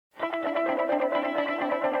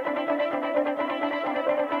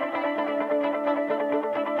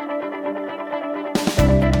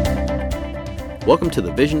Welcome to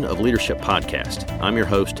the Vision of Leadership podcast. I'm your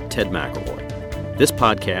host, Ted McElroy. This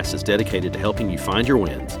podcast is dedicated to helping you find your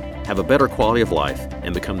wins, have a better quality of life,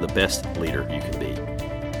 and become the best leader you can be.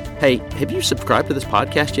 Hey, have you subscribed to this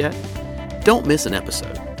podcast yet? Don't miss an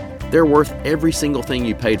episode. They're worth every single thing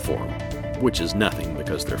you paid for them, which is nothing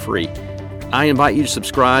because they're free. I invite you to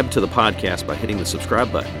subscribe to the podcast by hitting the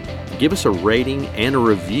subscribe button. Give us a rating and a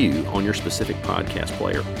review on your specific podcast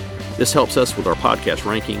player. This helps us with our podcast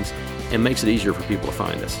rankings and makes it easier for people to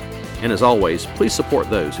find us. And as always, please support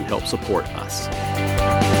those who help support us.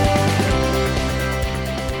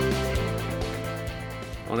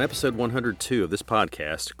 On episode 102 of this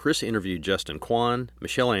podcast, Chris interviewed Justin Kwan,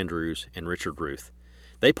 Michelle Andrews, and Richard Ruth.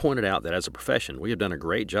 They pointed out that as a profession, we have done a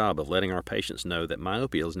great job of letting our patients know that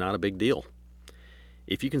myopia is not a big deal.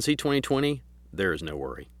 If you can see 20/20, there is no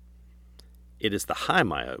worry. It is the high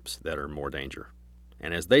myopes that are in more danger.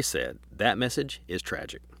 And as they said, that message is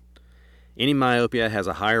tragic. Any myopia has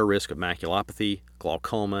a higher risk of maculopathy,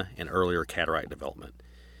 glaucoma, and earlier cataract development.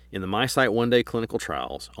 In the MySight one-day clinical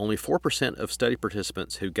trials, only 4% of study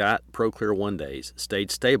participants who got ProClear one-days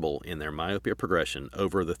stayed stable in their myopia progression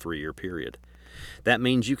over the 3-year period. That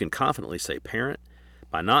means you can confidently say, parent,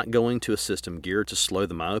 by not going to a system geared to slow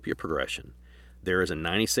the myopia progression, there is a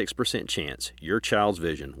 96% chance your child's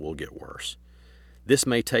vision will get worse. This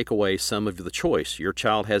may take away some of the choice your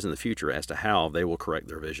child has in the future as to how they will correct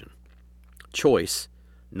their vision. Choice,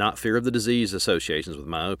 not fear of the disease associations with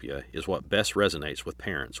myopia, is what best resonates with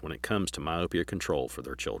parents when it comes to myopia control for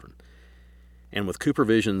their children. And with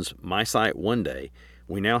CooperVision's MySight One Day,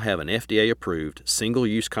 we now have an FDA-approved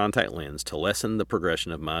single-use contact lens to lessen the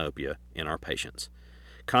progression of myopia in our patients.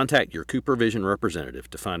 Contact your CooperVision representative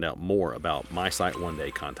to find out more about MySight One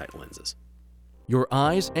Day contact lenses. Your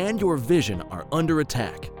eyes and your vision are under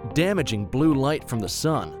attack. Damaging blue light from the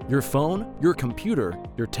sun, your phone, your computer,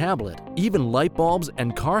 your tablet, even light bulbs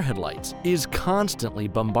and car headlights is constantly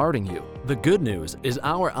bombarding you. The good news is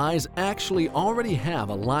our eyes actually already have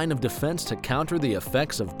a line of defense to counter the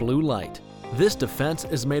effects of blue light. This defense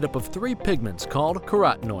is made up of 3 pigments called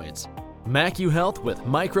carotenoids. MacuHealth with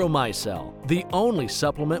Micromycel, the only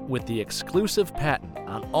supplement with the exclusive patent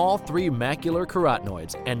on all 3 macular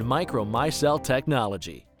carotenoids and Micromycel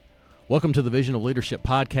technology. Welcome to the Vision of Leadership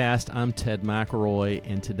podcast. I'm Ted McElroy,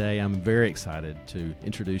 and today I'm very excited to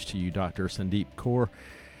introduce to you Dr. Sundeep Kaur.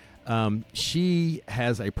 She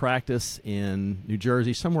has a practice in New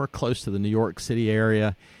Jersey, somewhere close to the New York City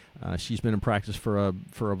area. She's been in practice for a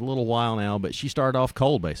little while now, but she started off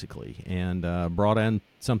cold, basically, and brought in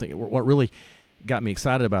something. What really got me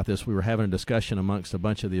excited about this, we were having a discussion amongst a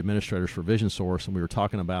bunch of the administrators for Vision Source, and we were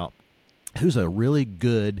talking about who's a really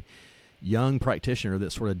good young practitioner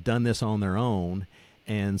that's sort of done this on their own,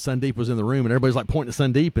 and Sundeep was in the room, and everybody's like pointing to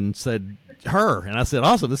Sundeep and said, her, and I said,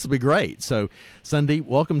 awesome, this will be great. So, Sundeep,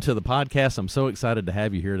 welcome to the podcast. I'm so excited to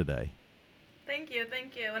have you here today. Thank you,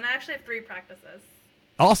 and I actually have 3 practices.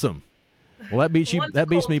 Awesome. Well, that beats you. That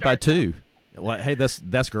beats me by 2. Well, hey,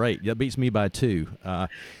 that's great. That beats me by 2.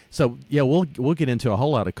 So yeah, we'll get into a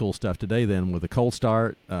whole lot of cool stuff today. Then with the cold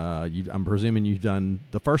start, I'm presuming you've done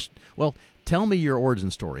the first. Well, tell me your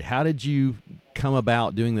origin story. How did you come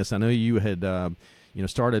about doing this? I know you had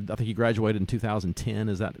started. I think you graduated in 2010.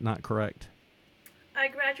 Is that not correct? I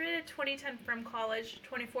graduated 2010 from college,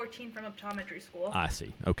 2014 from optometry school. I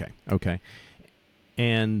see. Okay.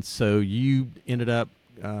 And so you ended up.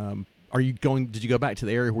 Did you go back to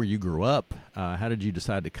the area where you grew up? How did you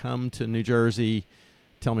decide to come to New Jersey?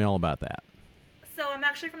 Tell me all about that. So I'm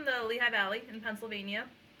actually from the Lehigh Valley in Pennsylvania.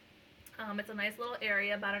 It's a nice little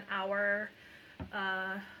area, about an hour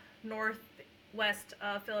northwest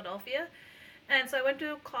of Philadelphia. And so I went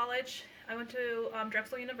to college. I went to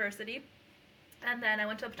Drexel University. And then I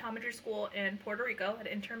went to optometry school in Puerto Rico at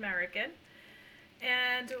Inter-American.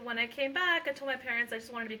 And when I came back, I told my parents I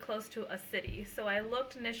just wanted to be close to a city. So I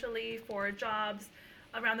looked initially for jobs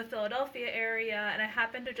around the Philadelphia area, and I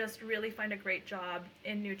happened to just really find a great job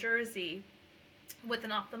in New Jersey with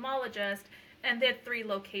an ophthalmologist, and they had 3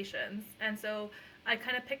 locations. And so I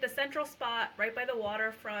kind of picked a central spot right by the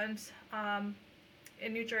waterfront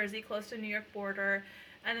in New Jersey, close to the New York border,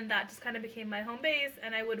 and then that just kind of became my home base,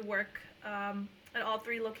 and I would work at all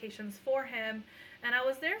 3 locations for him. And I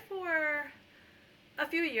was there for a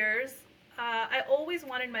few years. I always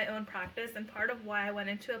wanted my own practice, and part of why I went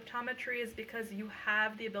into optometry is because you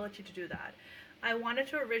have the ability to do that. I wanted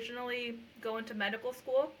to originally go into medical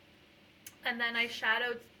school, and then I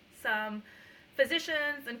shadowed some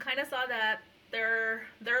physicians and kind of saw that their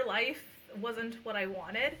life wasn't what I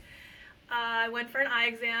wanted. I went for an eye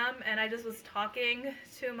exam, and I just was talking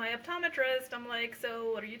to my optometrist. I'm like,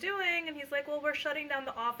 so what are you doing? And he's like, well, we're shutting down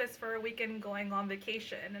the office for a week and going on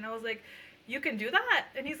vacation. And I was like, you can do that?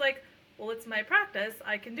 And he's like, well, it's my practice.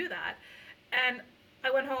 I can do that. And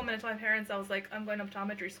I went home and I told my parents, I was like, I'm going to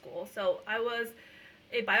optometry school. So I was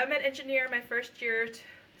a biomed engineer my first year,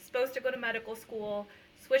 supposed to go to medical school,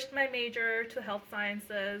 switched my major to health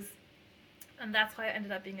sciences. And that's why I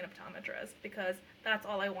ended up being an optometrist, because that's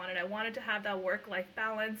all I wanted. I wanted to have that work-life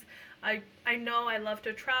balance. I know I love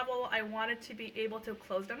to travel. I wanted to be able to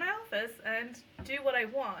close down my office and do what I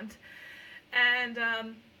want. And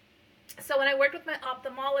so when I worked with my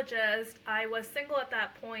ophthalmologist, I was single at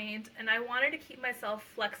that point, and I wanted to keep myself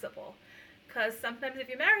flexible. Because sometimes if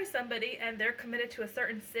you marry somebody and they're committed to a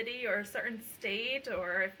certain city or a certain state,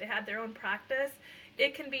 or if they had their own practice,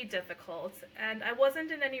 it can be difficult. And I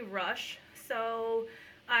wasn't in any rush. So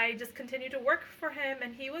I just continued to work for him,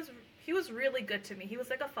 and he was really good to me. He was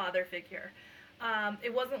like a father figure.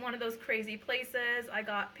 It wasn't one of those crazy places. I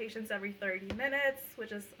got patients every 30 minutes,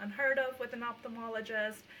 which is unheard of with an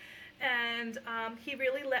ophthalmologist. And he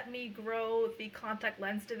really let me grow the contact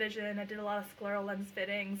lens division. I did a lot of scleral lens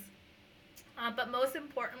fittings. But most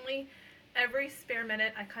importantly, every spare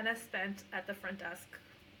minute I kind of spent at the front desk.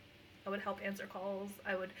 I would help answer calls.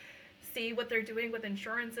 I would see what they're doing with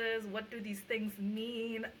insurances, what do these things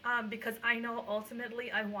mean, because I know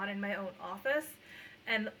ultimately I wanted my own office.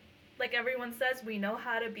 And like everyone says, we know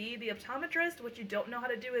how to be the optometrist. What you don't know how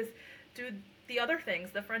to do is do the other things,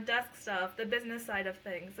 the front desk stuff, the business side of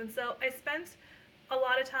things. And so I spent a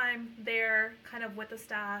lot of time there kind of with the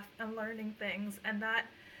staff and learning things, and that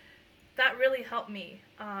really helped me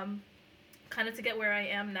kind of to get where I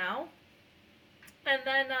am now. And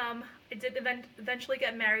then I did eventually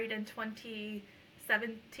get married in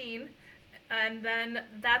 2017, and then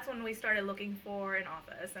that's when we started looking for an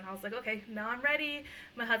office. And I was like, okay, now I'm ready.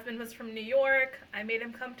 My husband was from New York. I made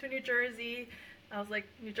him come to New Jersey. I was like,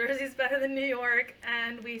 New Jersey's better than New York,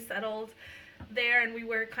 and we settled there, and we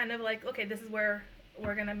were kind of like, okay, this is where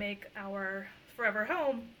we're gonna make our forever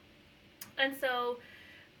home. And so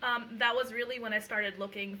that was really when I started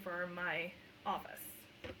looking for my office.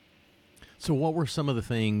 So what were some of the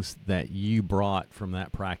things that you brought from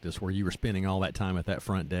that practice where you were spending all that time at that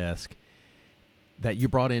front desk that you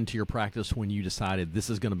brought into your practice when you decided this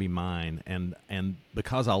is going to be mine, and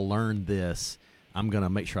because I learned this, I'm going to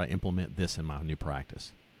make sure I implement this in my new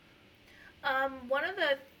practice? One of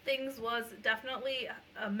the things was definitely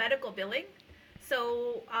medical billing.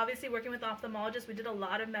 So obviously working with ophthalmologists, we did a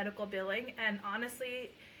lot of medical billing, and honestly,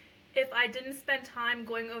 if I didn't spend time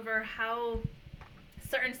going over how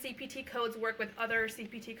certain CPT codes work with other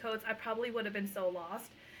CPT codes, I probably would have been so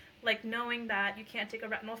lost. Like knowing that you can't take a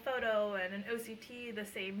retinal photo and an OCT the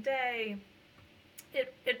same day,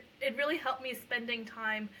 it really helped me spending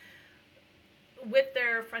time with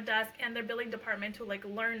their front desk and their billing department to like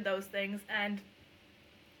learn those things. And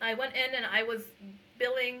I went in and I was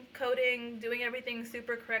billing, coding, doing everything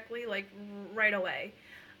super correctly, like right away.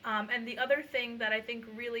 And the other thing that I think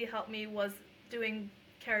really helped me was doing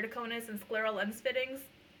keratoconus and scleral lens fittings.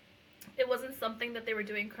 It wasn't something that they were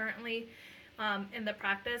doing currently in the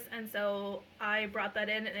practice, and so I brought that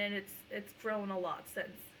in, and it's grown a lot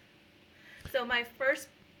since. So my first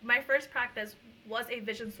practice was a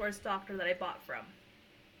vision source doctor that I bought from.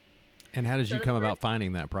 And how did you come about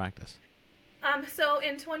finding that practice? So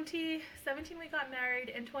in 2017 we got married.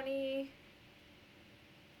 In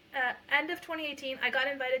end of 2018, I got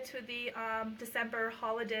invited to the December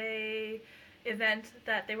holiday event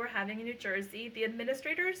that they were having in New Jersey. The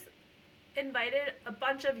administrators invited a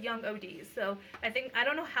bunch of young ODs. So I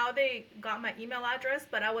don't know how they got my email address,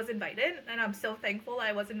 but I was invited, and I'm so thankful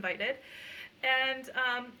I was invited. And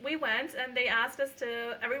we went, and they asked us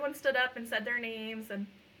to, everyone stood up and said their names and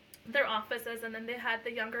their offices, and then they had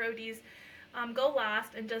the younger ODs go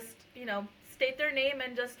last and just, state their name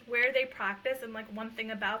and just where they practice and like one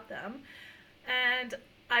thing about them. And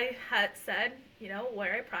I had said,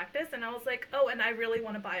 where I practice, and I was like, oh, and I really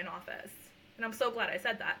want to buy an office. And I'm so glad I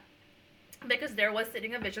said that, because there was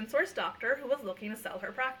sitting a vision source doctor who was looking to sell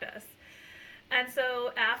her practice. And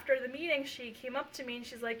so after the meeting, she came up to me and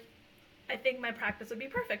she's like, I think my practice would be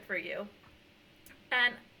perfect for you.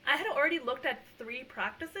 And I had already looked at 3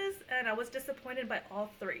 practices, and I was disappointed by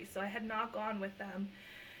all 3, so I had not gone with them.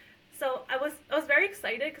 So I was very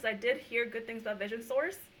excited because I did hear good things about Vision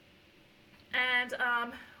Source. And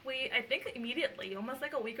I think immediately, almost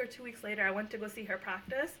like a week or 2 weeks later, I went to go see her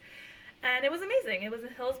practice. And it was amazing. It was in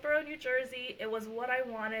Hillsborough, New Jersey. It was what I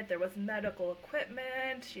wanted. There was medical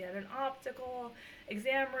equipment. She had an optical,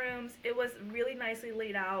 exam rooms. It was really nicely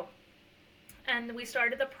laid out. And we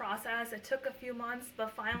started the process. It took a few months,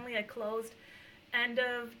 but finally I closed end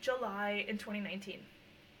of July in 2019.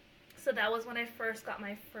 So that was when I first got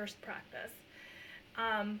my first practice.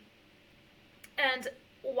 And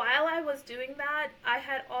while I was doing that, I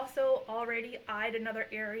had also already eyed another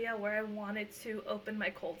area where I wanted to open my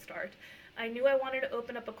cold start. I knew I wanted to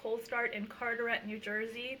open up a cold start in Carteret, New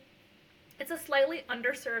Jersey. It's a slightly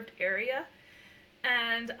underserved area,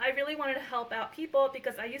 and I really wanted to help out people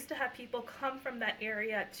because I used to have people come from that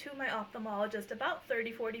area to my ophthalmologist about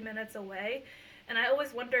 30-40 minutes away, and I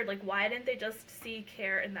always wondered, like, why didn't they just see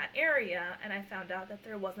care in that area? And I found out that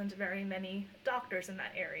there wasn't very many doctors in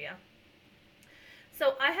that area.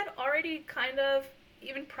 So I had already kind of,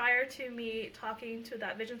 even prior to me talking to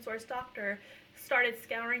that Vision Source doctor, started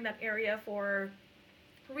scouring that area for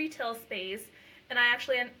retail space, and I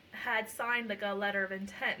actually had signed like a letter of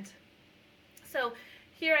intent. So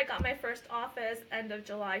here I got my first office end of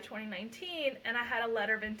July 2019, and I had a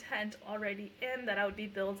letter of intent already in that I would be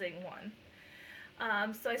building one.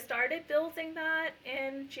 So I started building that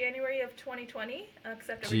in January of 2020,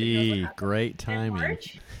 except everything else happened great in timing.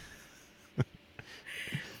 March.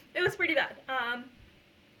 It was pretty bad.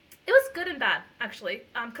 It was good and bad, actually.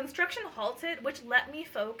 Construction halted, which let me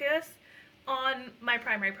focus on my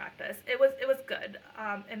primary practice. It was good,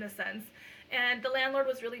 in a sense. And the landlord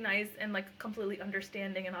was really nice and like completely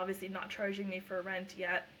understanding, and obviously not charging me for rent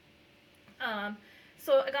yet.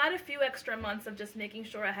 So I got a few extra months of just making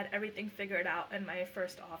sure I had everything figured out in my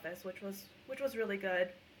first office, which was really good.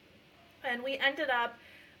 And I ended up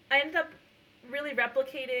really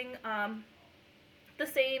replicating the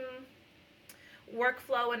same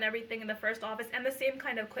workflow and everything in the first office and the same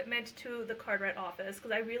kind of equipment to the Carteret office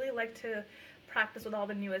because I really like to practice with all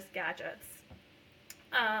the newest gadgets.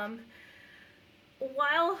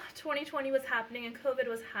 While 2020 was happening and COVID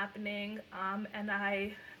was happening,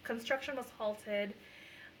 and construction was halted,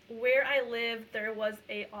 where I lived there was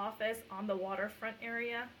a office on the waterfront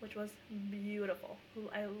area, which was beautiful.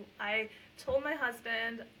 I told my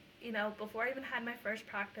husband, you know, before I even had my first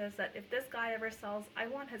practice, that if this guy ever sells, I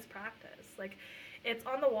want his practice. Like, it's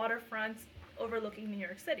on the waterfront overlooking New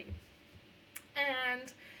York City.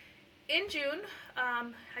 And in June,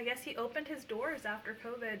 I guess he opened his doors after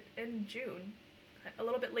COVID in June, a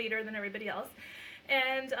little bit later than everybody else.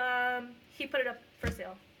 And he put it up for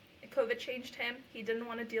sale. COVID changed him. He didn't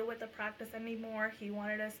want to deal with the practice anymore. He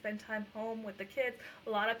wanted to spend time home with the kids. A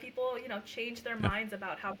lot of people, you know, change their minds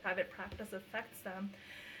about how private practice affects them.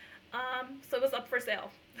 So it was up for sale.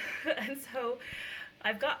 And so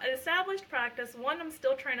I've got an established practice, one I'm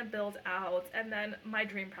still trying to build out, and then my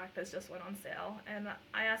dream practice just went on sale. And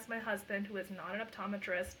I asked my husband, who is not an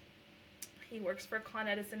optometrist, he works for Con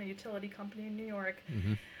Edison, a utility company in New York.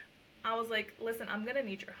 Mm-hmm. I was like, listen, I'm going to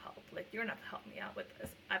need your help. Like, you're going to have to help me out with this,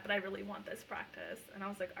 but I really want this practice. And I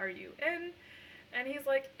was like, are you in? And he's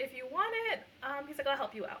like, if you want it, he's like, I'll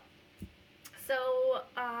help you out. So,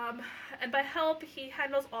 and by help, he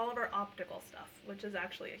handles all of our optical stuff, which is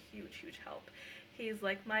actually a huge, huge help. He's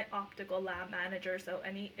like my optical lab manager, so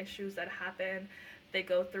any issues that happen, they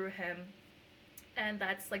go through him. And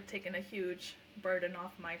that's like taken a huge burden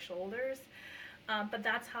off my shoulders. But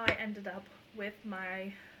that's how I ended up with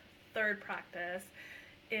my third practice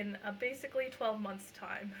in basically 12 months'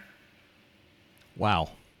 time.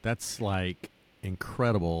 Wow. That's like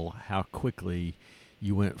incredible how quickly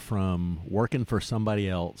you went from working for somebody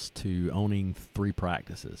else to owning 3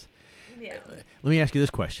 practices. Yeah. Let me ask you this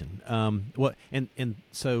question.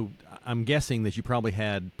 So I'm guessing that you probably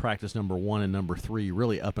had practice number 1 and number 3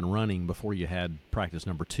 really up and running before you had practice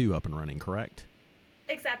number 2 up and running, correct?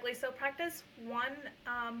 Exactly. So practice 1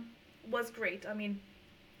 was great. I mean,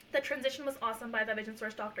 the transition was awesome by the Vision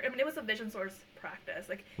Source doctor. I mean, it was a Vision Source practice.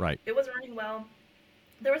 Like, right. It was running well.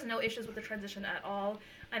 There was no issues with the transition at all.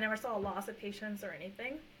 I never saw a loss of patients or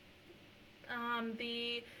anything.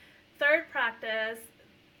 The third practice,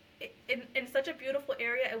 in such a beautiful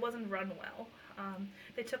area, it wasn't run well.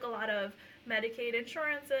 They took a lot of Medicaid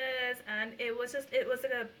insurances, and it was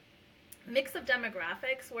like a mix of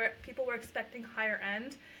demographics where people were expecting higher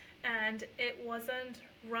end, and it wasn't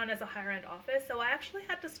run as a higher end office. So I actually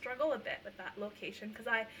had to struggle a bit with that location because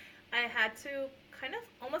I had to kind of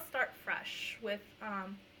almost start fresh with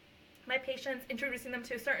my patients, introducing them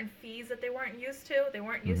to certain fees that they weren't used to. They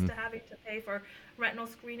weren't used to having to pay for retinal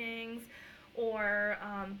screenings or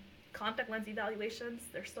contact lens evaluations.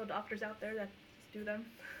 There's still doctors out there that just do them.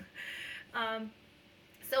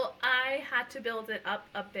 So I had to build it up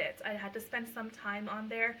a bit. I had to spend some time on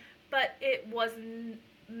there, but it was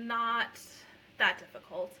not that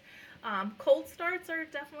difficult. Cold starts are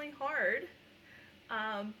definitely hard,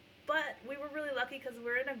 but we were really lucky because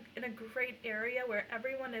we're in a great area where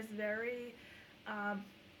everyone is very,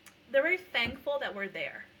 they're very thankful that we're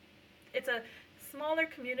there. It's a smaller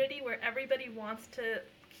community where everybody wants to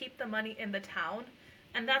keep the money in the town,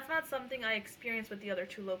 and that's not something I experienced with the other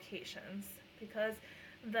two locations, because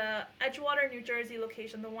the Edgewater, New Jersey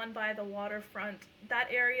location, the one by the waterfront, that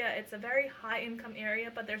area, it's a very high income area,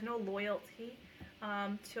 but there's no loyalty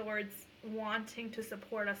towards wanting to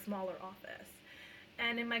support a smaller office.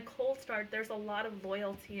 And in my cold start, there's a lot of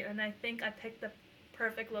loyalty, and I think I picked the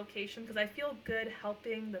perfect location because I feel good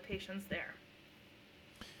helping the patients there.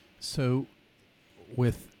 So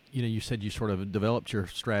with, you said you sort of developed your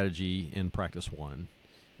strategy in practice 1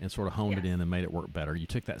 and sort of honed it in and made it work better. You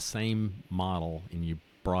took that same model and you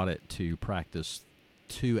brought it to practice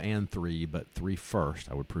 2 and 3, but 3 first,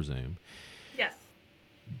 I would presume. Yes.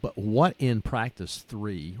 But what in practice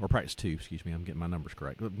 3, or practice 2, excuse me, I'm getting my numbers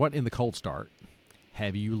correct. What in the cold start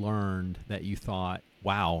have you learned that you thought,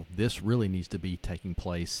 wow, this really needs to be taking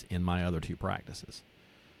place in my other 2 practices?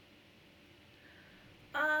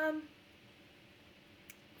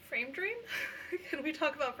 Frame Dream? Can we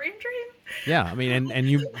talk about Frame Dream? Yeah, I mean, and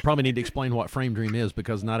you probably need to explain what Frame Dream is,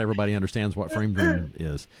 because not everybody understands what Frame Dream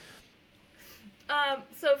is.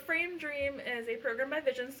 So Frame Dream is a program by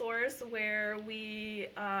Vision Source where we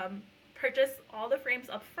purchase all the frames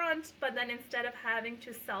up front, but then instead of having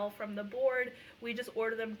to sell from the board, we just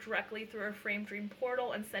order them directly through our Frame Dream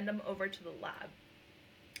portal and send them over to the lab.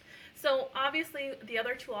 So obviously the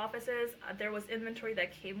other 2 offices, there was inventory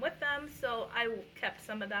that came with them, so I kept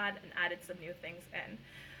some of that and added some new things in.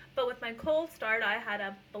 But with my cold start, I had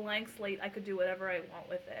a blank slate. I could do whatever I want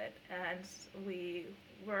with it. And we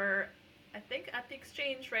were, I think, at the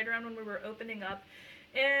exchange right around when we were opening up,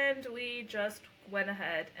 and we just went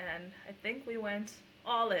ahead, and I think we went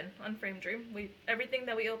all in on Frame Dream. Everything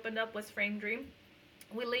that we opened up was Frame Dream.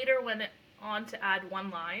 We later went on to add one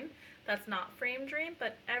line that's not Frame Dream,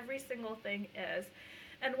 but every single thing is.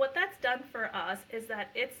 And what that's done for us is that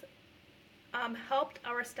it's helped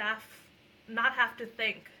our staff not have to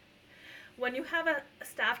think. When you have a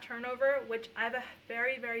staff turnover, which I have a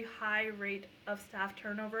very, very high rate of staff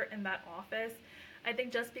turnover in that office, I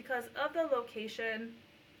think just because of the location,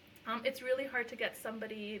 it's really hard to get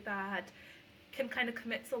somebody that can kind of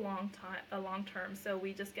commit to a long term. So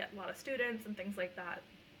we just get a lot of students and things like that.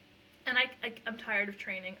 And I'm tired of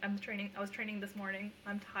training. I was training this morning.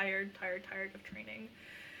 I'm tired of training.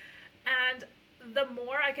 And the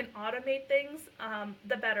more I can automate things,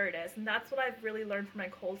 the better it is. And that's what I've really learned from my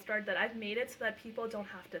cold start, that I've made it so that people don't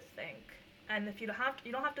have to think. And if you don't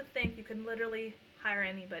have to think, you can literally hire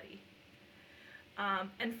anybody.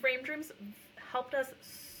 And Frame Dreams helped us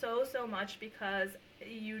so much, because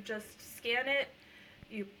you just scan it,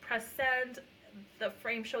 you press send, the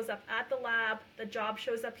frame shows up at the lab, the job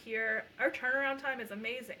shows up here. Our turnaround time is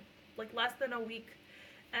amazing, like less than a week.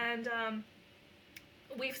 And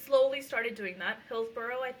we've slowly started doing that.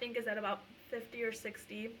 Hillsborough, I think, is at about 50 or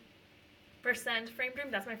 60% Frame Dream.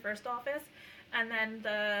 That's my first office. And then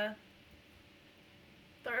the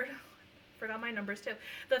third, forgot my numbers too.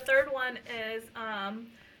 The third one is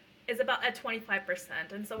about at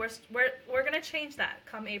 25%. And so we're going to change that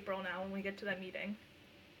come April now when we get to that meeting.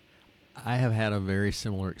 I have had a very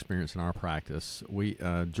similar experience in our practice. We,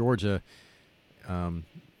 Georgia, at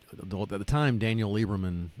the time, Daniel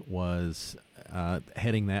Lieberman was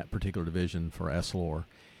heading that particular division for ESLOR,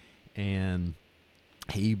 and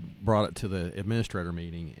he brought it to the administrator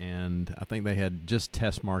meeting, and I think they had just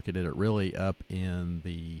test marketed it really up in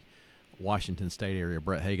the Washington State area.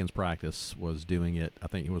 Brett Hagen's practice was doing it. I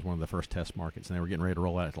think it was one of the first test markets, and they were getting ready to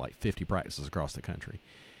roll out to like 50 practices across the country.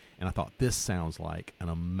 And I thought, this sounds like an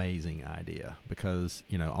amazing idea, because,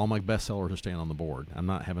 all my bestsellers are staying on the board. I'm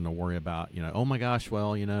not having to worry about, oh my gosh,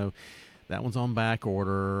 well, that one's on back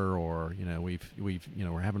order, or,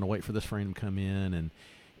 we're having to wait for this frame to come in. And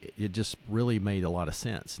it just really made a lot of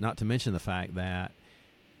sense. Not to mention the fact that,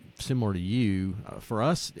 similar to you, for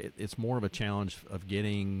us, it's more of a challenge of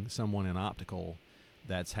getting someone in optical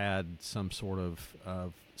that's had some sort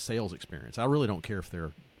of sales experience. I really don't care if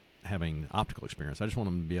they're having optical experience. I just want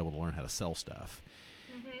them to be able to learn how to sell stuff.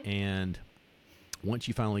 Mm-hmm. And once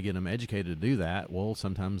you finally get them educated to do that, well,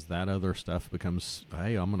 sometimes that other stuff becomes,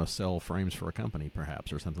 hey, I'm going to sell frames for a company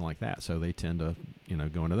perhaps, or something like that. So they tend to,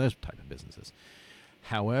 go into those type of businesses.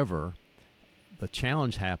 However, the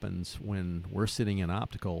challenge happens when we're sitting in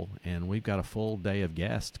optical and we've got a full day of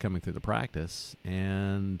guests coming through the practice,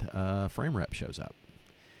 and frame rep shows up.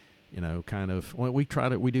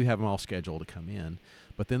 We do have them all scheduled to come in,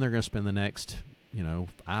 but then they're going to spend the next,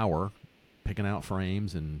 hour picking out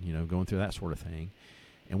frames and, going through that sort of thing.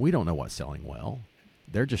 And we don't know what's selling well.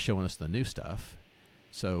 they're just showing us the new stuff.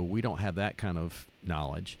 So we don't have that kind of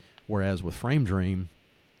knowledge. Whereas with Frame Dream,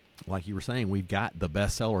 like you were saying, we've got the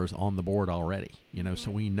best sellers on the board already,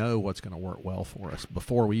 so we know what's going to work well for us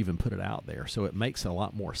before we even put it out there. So it makes a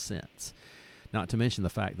lot more sense. Not to mention the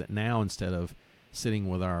fact that now, instead of sitting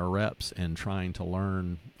with our reps and trying to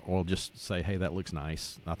learn or just say, hey, that looks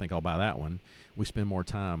nice, I think I'll buy that one, we spend more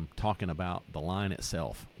time talking about the line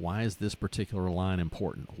itself. Why is this particular line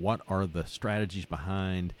important? What are the strategies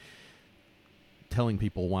behind telling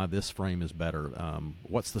people why this frame is better?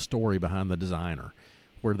 What's the story behind the designer?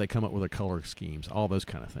 Where do they come up with their color schemes? All those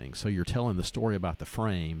kind of things. So you're telling the story about the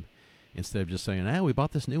frame instead of just saying, we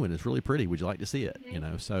bought this new one. It's really pretty. Would you like to see it?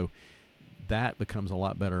 So that becomes a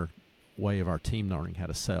lot better way of our team learning how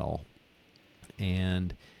to sell.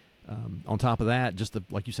 And on top of that, just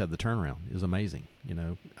like you said, the turnaround is amazing.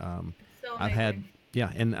 So I've had,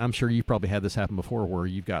 and I'm sure you've probably had this happen before where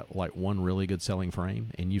you've got like one really good selling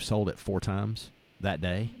frame and you've sold it 4 times that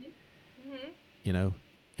day.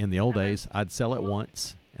 In the old days, I'd sell it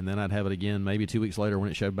once, and then I'd have it again maybe 2 weeks later when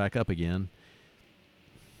it showed back up again.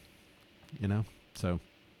 So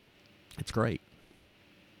it's great.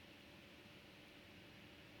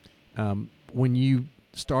 When you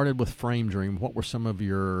started with Frame Dream, what were some of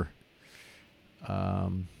your,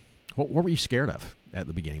 what were you scared of at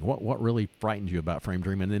the beginning? What really frightened you about Frame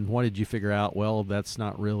Dream? And then what did you figure out, well, that's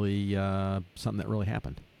not really something that really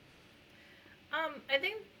happened? I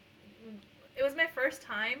think it was my first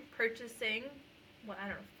time purchasing,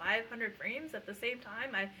 500 frames at the same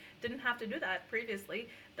time. I didn't have to do that previously.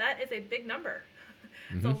 That is a big number.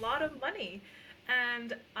 It's a lot of money.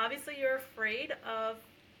 And obviously you're afraid of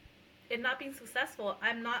it not being successful.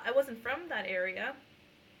 I wasn't from that area.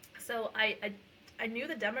 So I knew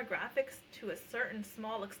the demographics to a certain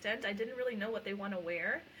small extent. I didn't really know what they want to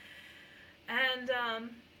wear. And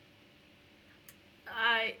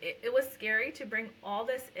it was scary to bring all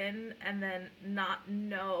this in and then not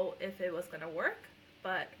know if it was going to work.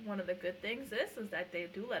 But one of the good things is that they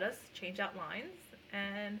do let us change out lines,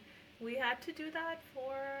 and we had to do that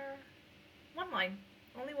for one line,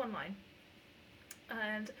 only one line.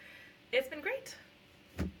 And it's been great.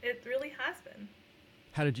 It really has been.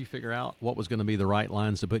 How did you figure out what was going to be the right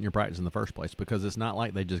lines to put in your practice in the first place? Because it's not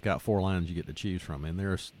like they just got 4 lines you get to choose from, and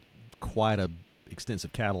there's quite a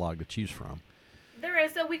extensive catalog to choose from. There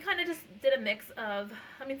is. So we kind of just did a mix of,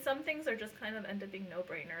 some things are just kind of end up being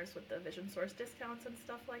no-brainers with the Vision Source discounts and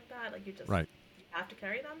stuff like that. Like you have to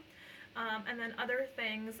carry them. And then other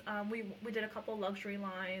things, we did a couple luxury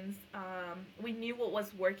lines. We knew what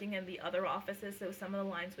was working in the other offices, so some of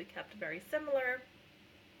the lines we kept very similar.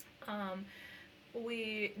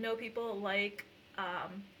 We know people like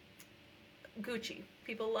Gucci.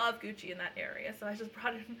 People love Gucci in that area, so I just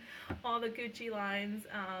brought in all the Gucci lines,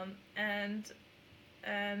 and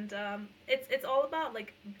it's all about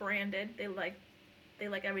like branded. They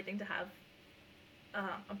like everything to have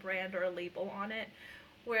a brand or a label on it,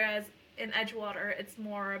 whereas in Edgewater it's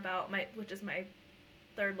more about which is my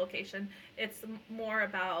third location. It's more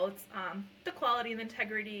about the quality and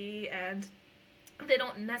integrity, and they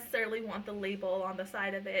don't necessarily want the label on the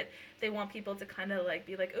side of it. They want people to kind of like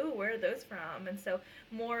be like, "Ooh, where are those from?" And so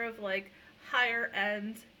more of like higher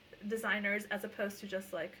end designers as opposed to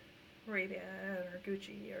just like Ray-Ban or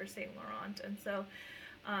Gucci or Saint Laurent. And so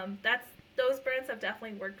those brands have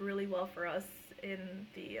definitely worked really well for us in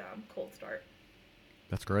the cold start.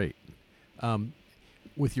 That's great.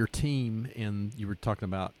 With your team, and you were talking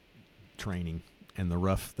about training and the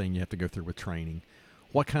rough thing you have to go through with training,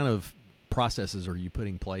 what kind of processes are you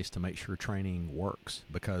putting in place to make sure training works?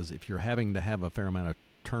 Because if you're having to have a fair amount of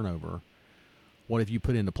turnover, what have you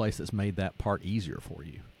put into place that's made that part easier for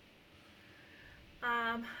you?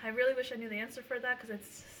 I really wish I knew the answer for that, because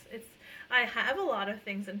I have a lot of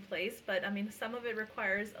things in place, but some of it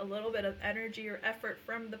requires a little bit of energy or effort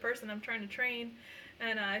from the person I'm trying to train.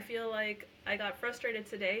 And I feel like I got frustrated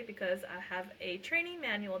today because I have a training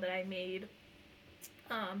manual that I made,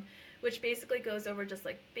 which basically goes over just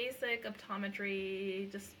like basic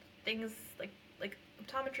optometry, just things like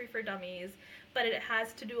optometry for dummies, but it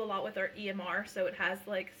has to do a lot with our EMR, so it has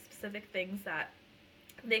like specific things that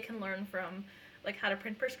they can learn from, like how to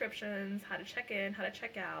print prescriptions, how to check in, how to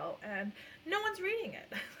check out, and no one's reading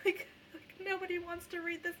it. like nobody wants to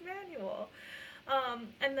read this manual.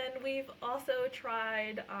 And then we've also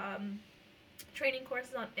tried training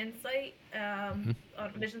courses on Insight, on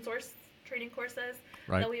Vision Source training courses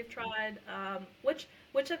that we've tried, which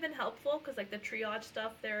have been helpful, because like the triage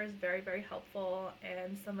stuff there is very, very helpful,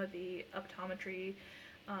 and some of the optometry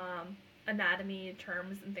anatomy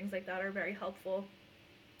terms and things like that are very helpful.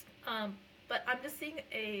 But I'm just seeing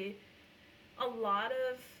a lot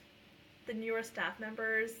of the newer staff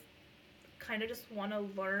members kind of just want to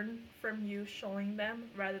learn from you showing them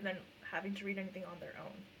rather than having to read anything on their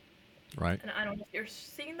own. Right. And I don't know if you're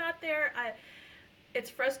seeing that there. It's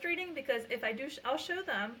frustrating because if I do, I'll show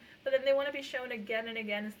them, but then they want to be shown again and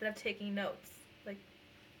again instead of taking notes. Like,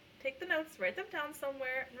 take the notes, write them down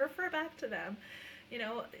somewhere, and refer back to them. You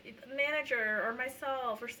know, a manager or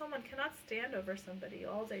myself or someone cannot stand over somebody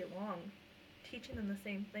all day long, teaching them the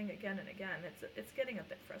same thing again and again. It's getting a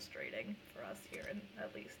bit frustrating for us here,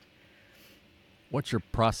 at least. What's your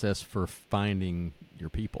process for finding your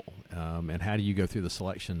people, and how do you go through the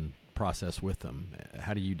selection process with them?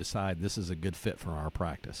 How do you decide this is a good fit for our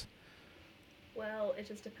practice? Well, it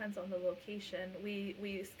just depends on the location. We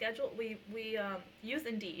use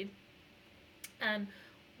Indeed, and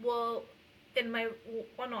we'll, in my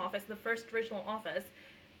one office, the first original office,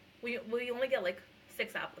 we only get like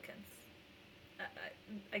 6 applicants.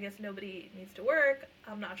 I guess nobody needs to work.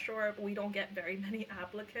 I'm not sure, but we don't get very many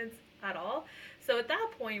applicants at all. So at that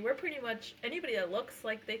point, we're pretty much anybody that looks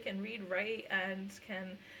like they can read, write, and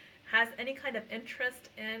has any kind of interest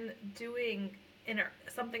in doing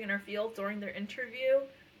something in our field during their interview,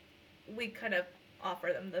 we kind of offer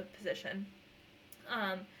them the position.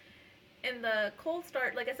 In the cold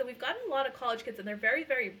start, like I said, we've gotten a lot of college kids, and they're very,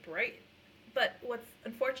 very bright. But what's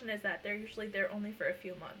unfortunate is that they're usually there only for a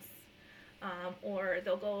few months. Or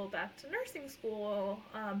they'll go back to nursing school.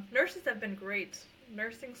 Nurses have been great.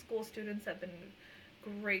 Nursing school students have been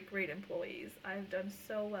great employees. I've done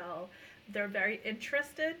so well. They're very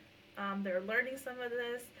interested. They're learning some of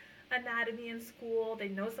this anatomy in school. They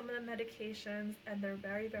know some of the medications, and they're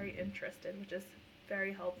very, very interested, which is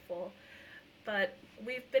very helpful. But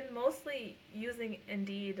we've been mostly using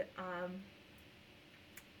Indeed,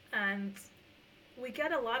 and we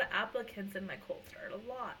get a lot of applicants in my cold start, a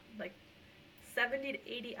lot, like 70 to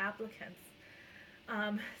 80 applicants.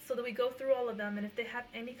 So that we go through all of them, and if they have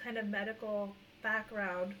any kind of medical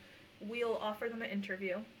background, we'll offer them an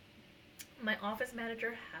interview. My office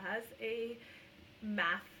manager has a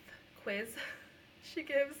math quiz she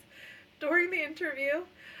gives during the interview.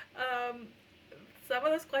 Some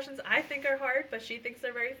of those questions I think are hard, but she thinks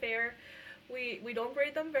they're very fair. We don't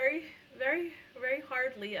grade them very, very, very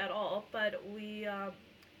hardly at all, but we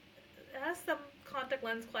ask some contact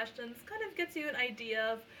lens questions, kind of gets you an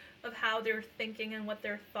idea of how they're thinking and what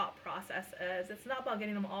their thought process is. It's not about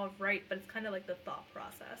getting them all right, but it's kind of like the thought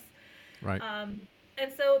process. Right.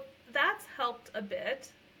 And so that's helped a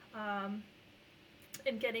bit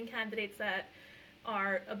in getting candidates that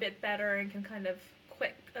are a bit better and can kind of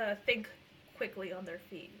think quickly on their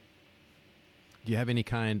feet. Do you have any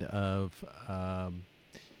kind of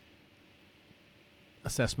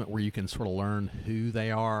assessment where you can sort of learn who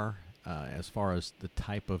they are, as far as the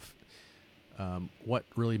type of what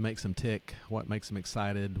really makes them tick, what makes them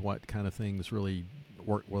excited, what kind of things really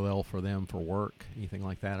work well for them for work, anything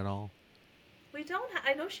like that at all? We don't.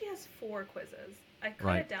 I know she has 4 quizzes. I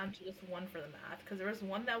cut it down to just one for the math, because there was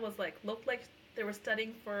one that was looked like they were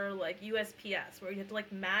studying for USPS, where you had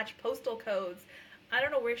to match postal codes. I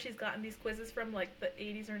don't know where she's gotten these quizzes from, the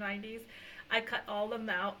 80s or 90s. I cut all of them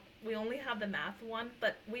out. We only have the math one,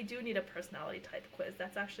 but we do need a personality type quiz.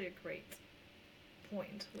 That's actually a great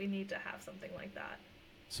point. We need to have something like that.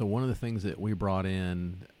 So one of the things that we brought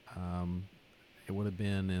in, it would have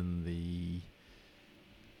been in the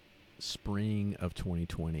spring of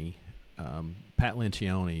 2020, Pat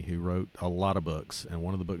Lencioni, who wrote a lot of books, and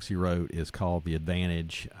one of the books he wrote is called The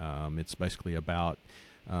Advantage. It's basically about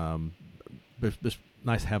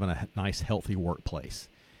just having a nice, healthy workplace.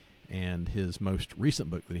 And his most recent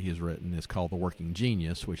book that he has written is called The Working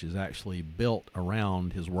Genius, which is actually built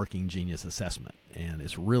around his Working Genius assessment. And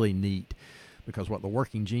it's really neat because what the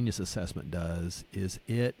Working Genius assessment does is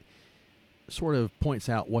it sort of points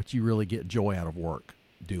out what you really get joy out of work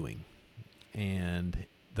doing. And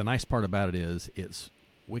the nice part about it is it's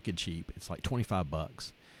wicked cheap. It's like $25.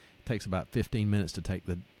 It takes about 15 minutes to take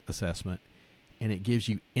the assessment, and it gives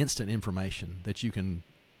you instant information that you can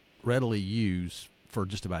readily use for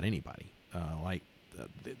just about anybody.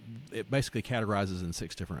 It basically categorizes in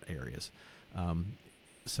 6 different areas.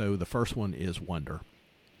 So the first one is wonder.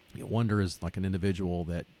 Wonder is like an individual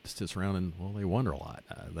that sits around and, they wonder a lot.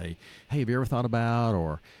 Hey, have you ever thought about,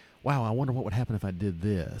 or, wow, I wonder what would happen if I did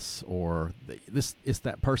this, or this is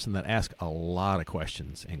that person that asks a lot of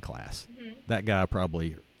questions in class. Mm-hmm. That guy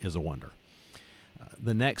probably is a wonder.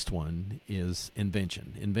 The next one is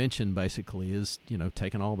invention. Invention basically is,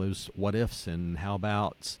 taking all those what ifs and how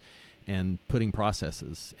abouts and putting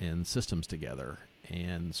processes and systems together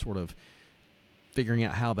and sort of figuring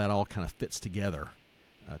out how that all kind of fits together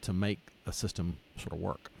to make a system sort of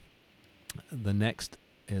work. The next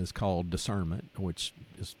is called discernment, which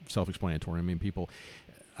is self-explanatory. I mean,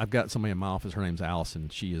 I've got somebody in my office, her name's Allison.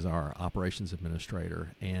 She is our operations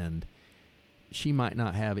administrator, and she might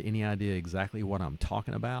not have any idea exactly what I'm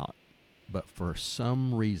talking about, but for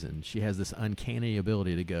some reason, she has this uncanny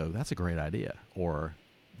ability to go, that's a great idea, or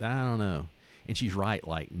I don't know. And she's right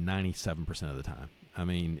like 97% of the time. I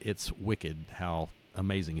mean, it's wicked how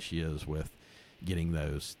amazing she is with getting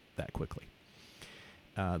those that quickly.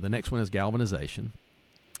 The next one is galvanization.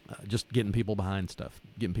 Just getting people behind stuff,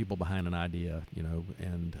 getting people behind an idea,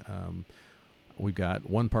 and we've got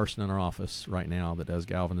one person in our office right now that does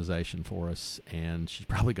galvanization for us, and she's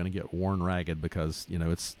probably going to get worn ragged because,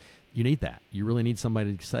 you need that. You really need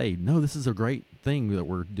somebody to say, no, this is a great thing that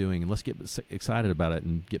we're doing, and let's get excited about it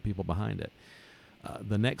and get people behind it.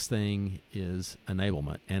 The next thing is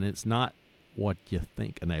enablement, and it's not what you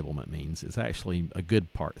think enablement means. It's actually a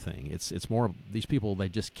good part thing. It's more of these people, they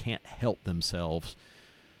just can't help themselves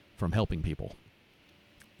from helping people.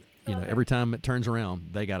 Every time it turns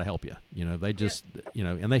around, they got to help you. They just,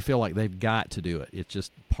 and they feel like they've got to do it. It's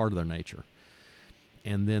just part of their nature.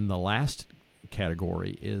 And then the last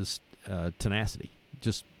category is tenacity,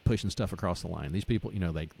 just pushing stuff across the line. These people,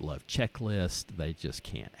 they love checklists. They just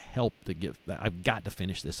can't help to get, I've got to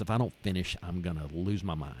finish this. If I don't finish, I'm going to lose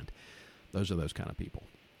my mind. Those are those kind of people.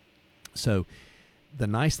 So the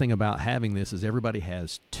nice thing about having this is everybody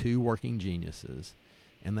has two working geniuses,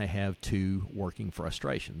 and they have two working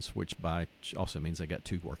frustrations, which also means they got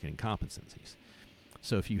two working incompetencies.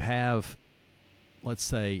 So if you have, let's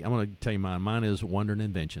say, I'm going to tell you mine. Mine is wonder and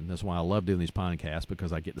invention. That's why I love doing these podcasts,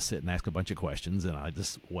 because I get to sit and ask a bunch of questions, and I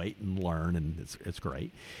just wait and learn, and it's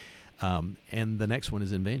great. And the next one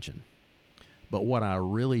is invention. But what I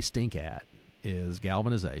really stink at is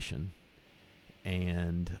galvanization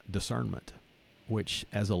and discernment, which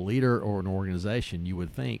as a leader or an organization, you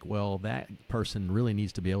would think, well, that person really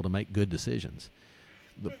needs to be able to make good decisions.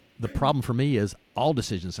 The problem for me is all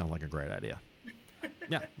decisions sound like a great idea.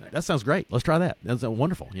 Yeah, that sounds great. Let's try that. That's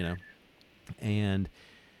wonderful, And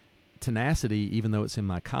tenacity, even though it's in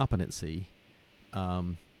my competency,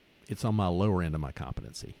 it's on my lower end of my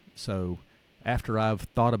competency. So after I've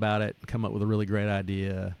thought about it, come up with a really great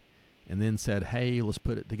idea, and then said, hey, let's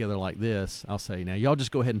put it together like this, I'll say, now y'all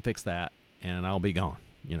just go ahead and fix that, and I'll be gone,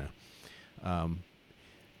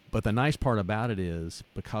 But the nice part about it is,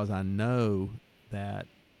 because I know that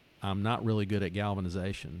I'm not really good at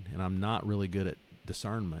galvanization and I'm not really good at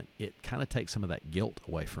discernment, it kind of takes some of that guilt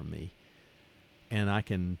away from me. And I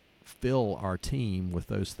can fill our team with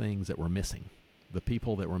those things that we're missing. The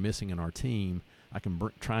people that we're missing in our team, I can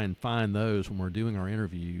try and find those when we're doing our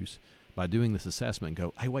interviews by doing this assessment and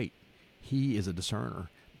go, hey, wait, he is a discerner.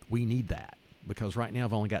 We need that. Because right now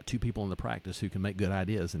I've only got two people in the practice who can make good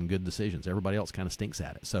ideas and good decisions. Everybody else kind of stinks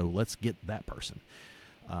at it. So let's get that person.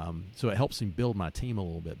 So it helps me build my team a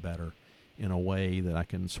little bit better in a way that I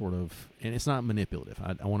can sort of, and it's not manipulative.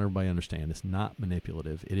 I want everybody to understand it's not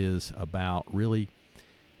manipulative. It is about really,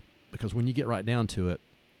 because when you get right down to it,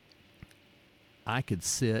 I could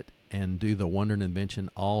sit and do the wonder and invention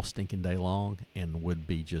all stinking day long and would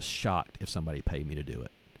be just shocked if somebody paid me to do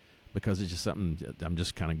it, because it's just something, I'm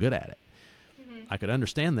just kind of good at it. I could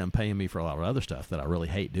understand them paying me for a lot of other stuff that I really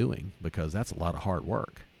hate doing, because that's a lot of hard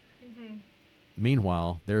work. Mm-hmm.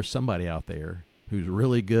 Meanwhile, there's somebody out there who's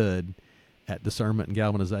really good at discernment and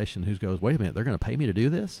galvanization who goes, wait a minute, they're going to pay me to do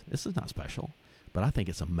this? This is not special, but I think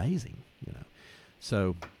it's amazing,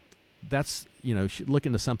 So that's, look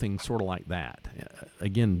into something sort of like that.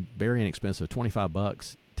 Again, very inexpensive,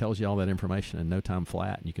 $25, tells you all that information in no time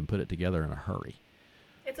flat, and you can put it together in a hurry.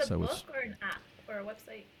 It's a book or an app or a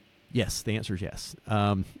website? Yes, the answer is yes.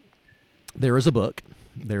 There is a book.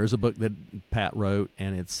 There is a book that Pat wrote,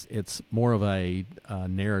 and it's more of a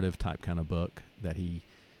narrative type kind of book that he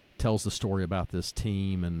tells the story about this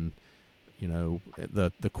team, and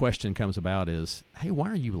the question comes about is, hey, why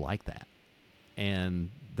are you like that? And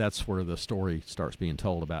that's where the story starts being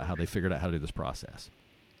told about how they figured out how to do this process.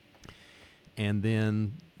 And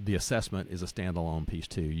then the assessment is a standalone piece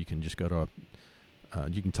too. You can just go to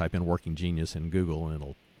you can type in Working Genius in Google, and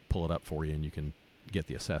it'll pull it up for you, and you can get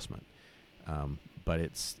the assessment. But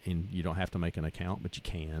you don't have to make an account, but you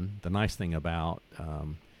can. The nice thing about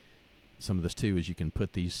some of this too is you can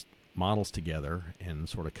put these models together and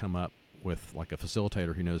sort of come up with like a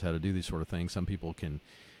facilitator who knows how to do these sort of things. Some people can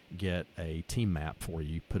get a team map for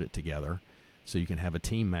you, put it together, so you can have a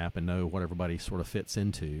team map and know what everybody sort of fits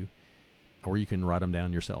into, or you can write them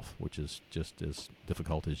down yourself, which is just as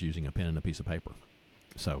difficult as using a pen and a piece of paper.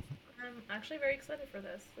 So I'm actually very excited for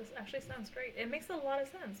this. This actually sounds great. It makes a lot of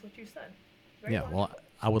sense what you said. Very Yeah, well, logical.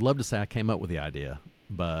 I would love to say I came up with the idea,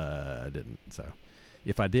 but I didn't. So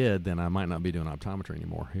if I did, then I might not be doing optometry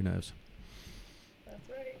anymore. Who knows? That's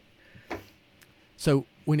right. So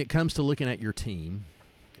when it comes to looking at your team,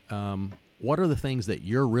 what are the things that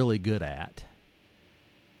you're really good at?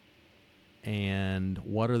 And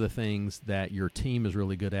what are the things that your team is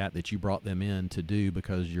really good at that you brought them in to do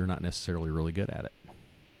because you're not necessarily really good at it?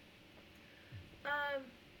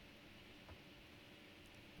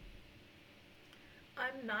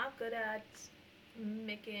 I'm not good at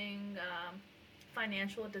making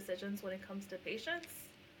financial decisions when it comes to patients.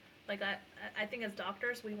 Like I think as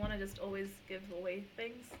doctors, we want to just always give away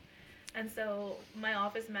things. And so my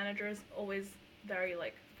office manager is always very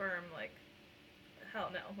like firm, like, hell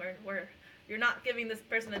no, you're not giving this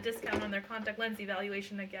person a discount on their contact lens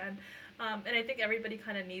evaluation again. And I think everybody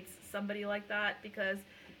kind of needs somebody like that because,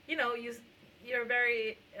 you're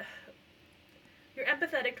very, you're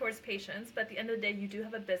empathetic towards patients, but at the end of the day, you do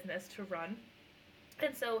have a business to run.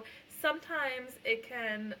 And so sometimes it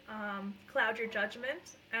can cloud your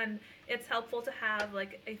judgment, and it's helpful to have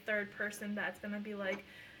like a third person that's going to be like,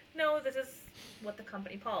 no, this is what the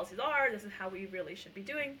company policies are, this is how we really should be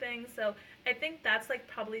doing things. So I think that's like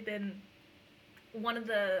probably been one of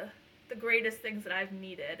the greatest things that I've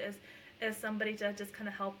needed is somebody to just kind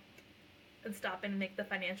of help and stop and make the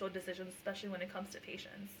financial decisions, especially when it comes to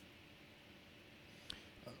patients.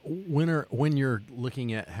 When you're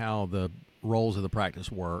looking at how the roles of the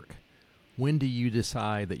practice work, when do you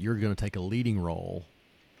decide that you're going to take a leading role?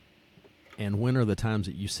 And when are the times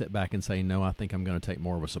that you sit back and say, no, I think I'm going to take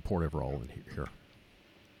more of a supportive role in here?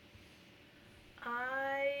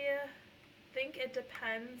 I think it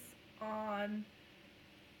depends on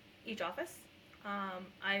each office.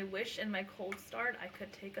 I wish in my cold start I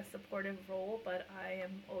could take a supportive role, but I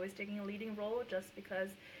am always taking a leading role just because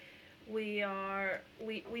we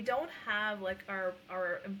don't have like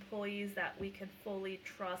our employees that we can fully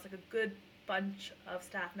trust, like a good bunch of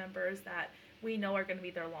staff members that we know are going to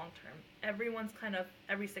be there long term. Everyone's kind of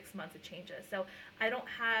every 6 months it changes. So I don't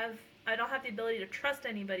have the ability to trust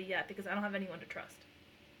anybody yet because I don't have anyone to trust.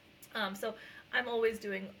 So I'm always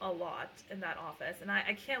doing a lot in that office, and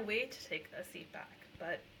I can't wait to take a seat back,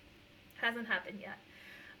 but hasn't happened yet.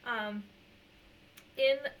 And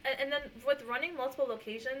then with running multiple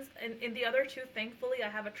locations, in the other two, thankfully, I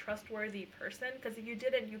have a trustworthy person, because if you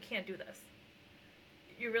didn't, you can't do this.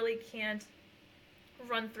 You really can't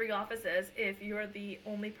run 3 offices if you're the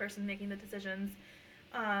only person making the decisions.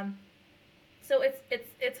 So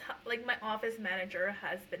it's like my office manager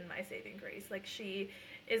has been my saving grace. Like, she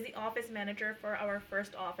is the office manager for our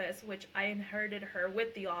first office, which I inherited her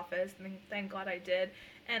with the office, and thank God I did.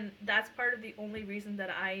 And that's part of the only reason that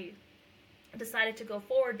I decided to go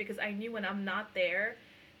forward, because I knew when I'm not there,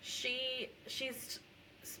 she's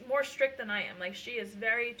more strict than I am. Like, she is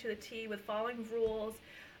very to the T with following rules.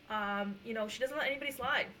 She doesn't let anybody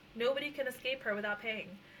slide. Nobody can escape her without paying.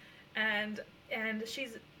 And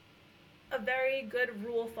she's a very good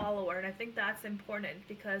rule follower, and I think that's important,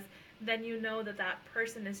 because then you know that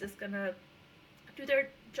person is just going to do their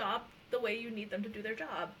job the way you need them to do their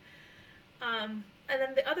job. And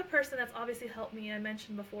then the other person that's obviously helped me, I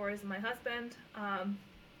mentioned before, is my husband.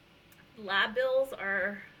 Lab bills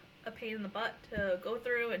are a pain in the butt to go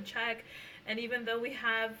through and check. And even though we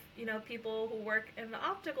have, people who work in the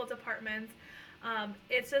optical department,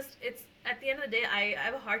 it's at the end of the day, I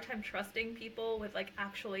have a hard time trusting people with like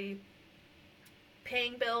actually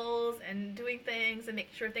paying bills and doing things and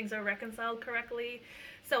making sure things are reconciled correctly.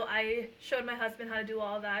 So I showed my husband how to do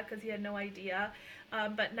all that because he had no idea.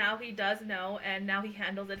 But now he does know, and now he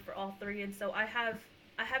handles it for all 3. And so I have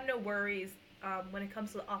no worries when it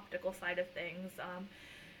comes to the optical side of things.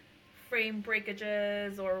 Frame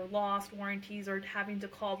breakages or lost warranties or having to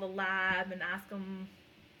call the lab and ask them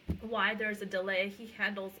why there's a delay. He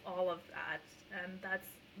handles all of that, and that's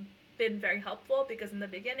been very helpful, because in the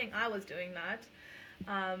beginning I was doing that.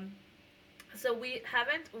 So we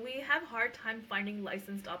have a hard time finding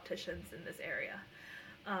licensed opticians in this area.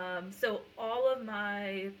 So all of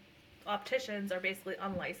my opticians are basically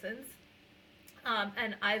unlicensed.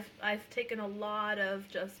 And I've taken a lot of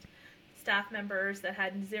just staff members that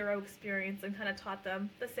had 0 experience and kind of taught them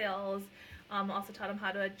the sales, also taught them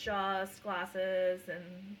how to adjust glasses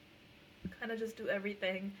and kind of just do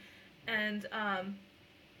everything. And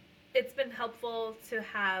it's been helpful to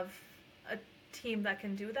have a team that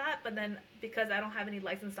can do that, but then because I don't have any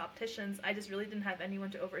licensed opticians, I just really didn't have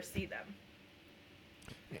anyone to oversee them.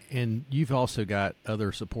 And you've also got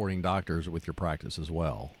other supporting doctors with your practice as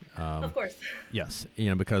well. Of course. Yes,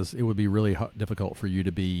 because it would be really difficult for you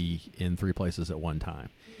to be in 3 places at one time.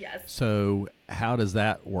 Yes. So how does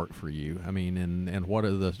that work for you? I mean, and what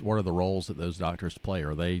are the roles that those doctors play?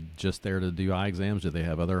 Are they just there to do eye exams? Do they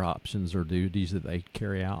have other options or duties that they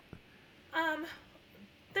carry out?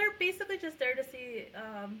 They're basically just there to see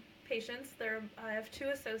patients. I have 2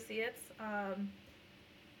 associates.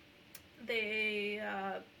 They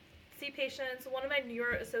see patients. One of my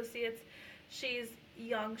newer associates, she's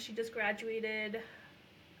young. She just graduated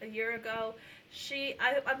a year ago.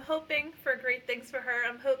 I'm hoping for great things for her.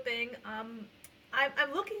 I'm hoping. I'm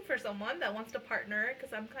looking for someone that wants to partner,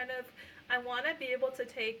 because I want to be able to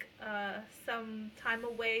take some time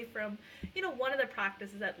away from, one of the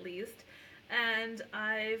practices at least. And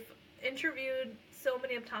I've interviewed so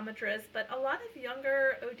many optometrists, but a lot of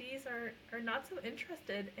younger ODs are not so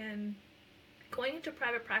interested in going into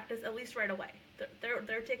private practice, at least right away.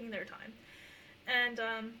 They're taking their time. And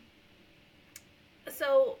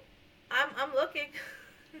so I'm looking.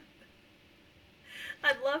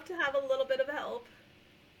 I'd love to have a little bit of help.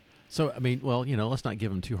 So, I mean, well, let's not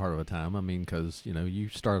give them too hard of a time. I mean, because, you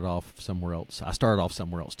started off somewhere else. I started off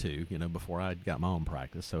somewhere else, too, before I got my own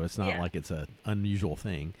practice. So it's not like it's an unusual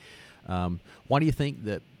thing. Why do you think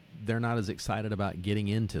that they're not as excited about getting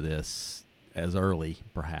into this as early,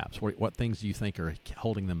 perhaps? What things do you think are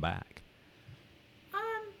holding them back?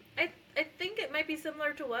 I think it might be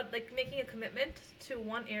similar to making a commitment to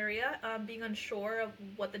one area, being unsure of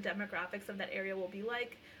what the demographics of that area will be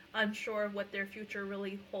like, unsure of what their future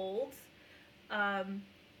really holds. I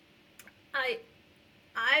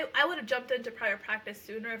would have jumped into private practice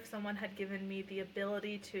sooner if someone had given me the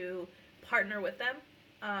ability to partner with them.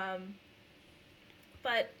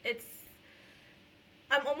 But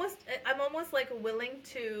I'm almost like willing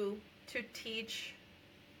to teach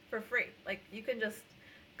for free. Like, you can just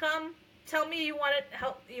come, tell me you want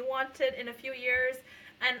it in a few years,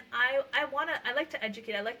 and I like to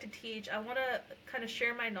educate, I like to teach, I want to kind of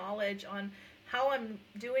share my knowledge on how I'm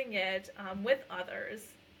doing it with others,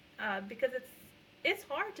 because it's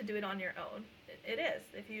hard to do it on your own. It is.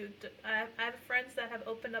 I have friends that have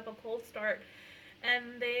opened up a cold start,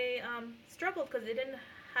 and they struggled because they didn't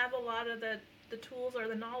have a lot of the tools or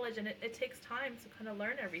the knowledge, and it takes time to kind of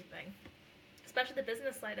learn everything, especially the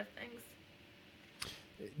business side of things.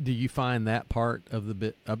 Do you find that part of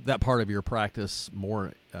that part of your practice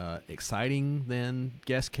more exciting than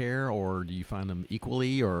guest care, or do you find them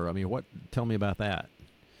equally? Or tell me about that.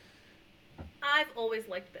 I've always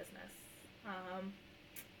liked business.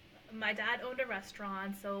 My dad owned a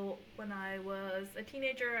restaurant, so when I was a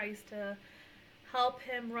teenager, I used to help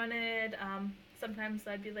him run it. Sometimes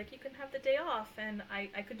I'd be like, you can have the day off, and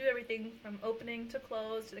I could do everything from opening to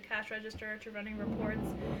close to the cash register to running reports,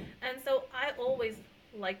 and so I always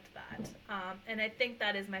liked that, and I think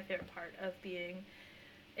that is my favorite part of being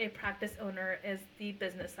a practice owner, is the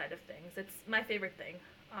business side of things. It's my favorite thing.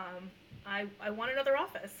 I want another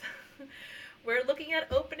office. We're looking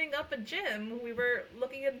at opening up a gym. We were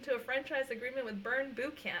looking into a franchise agreement with Burn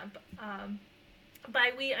Boot Camp.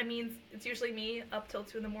 By we, I mean it's usually me up till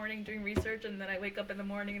 2 a.m. doing research, and then I wake up in the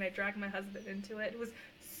morning and I drag my husband into it. It was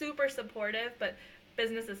super supportive, but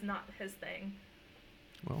business is not his thing.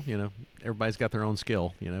 Well, everybody's got their own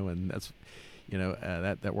skill, and that's,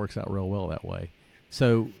 that works out real well that way.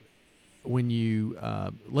 So when you,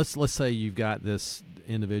 let's say you've got this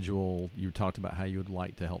individual, you talked about how you would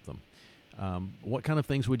like to help them. What kind of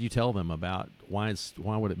things would you tell them about why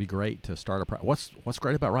would it be great to start what's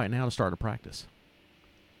great about right now to start a practice?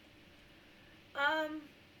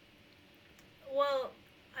 Well,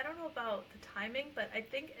 I don't know about the timing, but I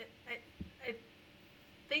think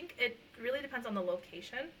it really depends on the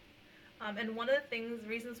location. And one of the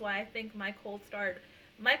reasons why I think my cold start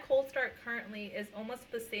currently is almost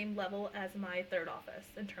the same level as my third office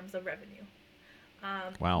in terms of revenue.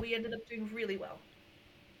 Wow. We ended up doing really well.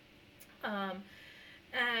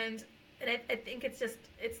 And I think it's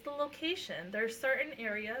the location. There's certain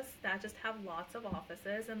areas that just have lots of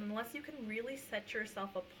offices, and unless you can really set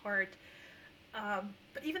yourself apart,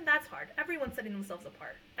 but even that's hard. Everyone's setting themselves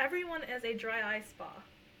apart. Everyone is a dry eye spa.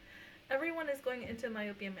 Everyone is going into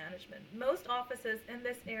myopia management. Most offices in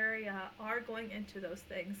this area are going into those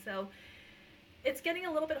things. So it's getting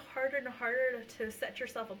a little bit harder and harder to set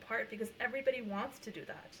yourself apart, because everybody wants to do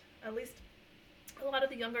that. At least a lot of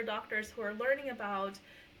the younger doctors who are learning about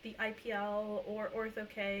the IPL or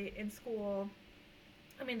Ortho-K in school,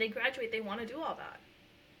 they graduate, they want to do all that.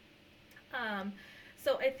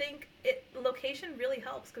 So I think location really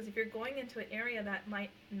helps, because if you're going into an area that might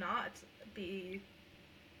not be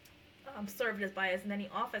served as by as many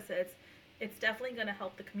offices, it's definitely going to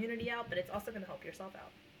help the community out, but it's also going to help yourself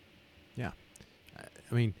out. Yeah.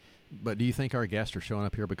 I mean, but do you think our guests are showing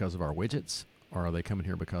up here because of our widgets, or are they coming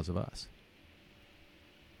here because of us?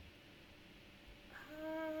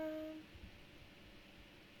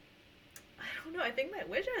 I don't know. I think my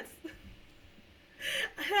widgets.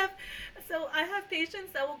 I have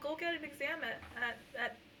patients that will go get an exam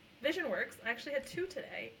at VisionWorks. I actually had 2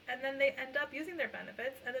 today, and then they end up using their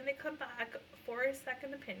benefits, and then they come back for a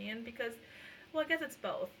second opinion because, well, I guess it's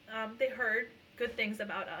both. They heard good things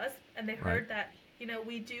about us, and they heard that,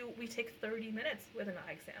 we take 30 minutes with an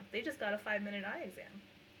eye exam. They just got a 5-minute eye exam.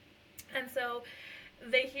 And so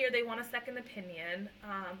they want a second opinion.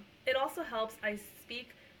 It also helps. I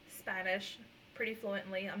speak Spanish pretty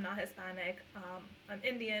fluently. I'm not Hispanic. I'm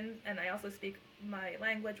Indian, and I also speak my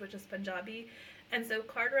language, which is Punjabi. And so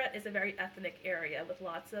Carteret is a very ethnic area with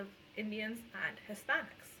lots of Indians and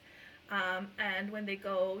Hispanics. And when they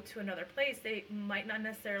go to another place, they might not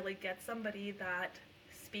necessarily get somebody that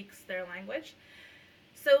speaks their language.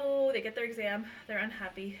 So they get their exam, they're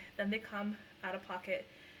unhappy, then they come out of pocket,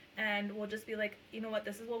 and we'll just be like, you know what,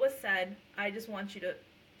 this is what was said. I just want you to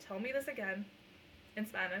tell me this again in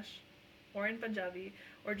Spanish or in Punjabi,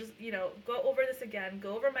 or just, go over this again,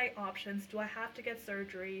 go over my options. Do I have to get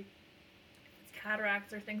surgery? It's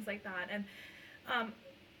cataracts or things like that. And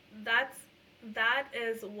that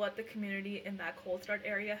is what the community in that Cold Start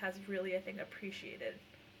area has really, I think, appreciated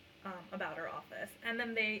about our office. And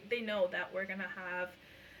then they know that we're going to have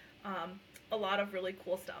a lot of really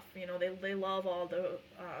cool stuff. They love all the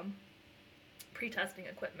pre-testing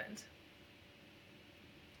equipment.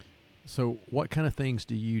 So what kind of things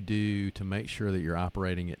do you do to make sure that you're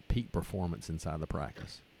operating at peak performance inside the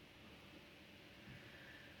practice?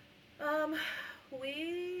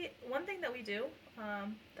 One thing that we do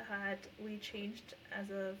that we changed as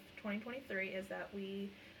of 2023 is that we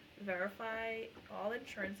verify all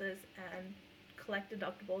insurances and collect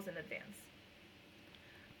deductibles in advance.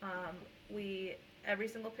 Every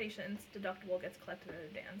single patient's deductible gets collected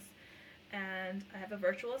in advance. And I have a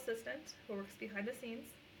virtual assistant who works behind the scenes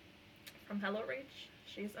from Hello Reach.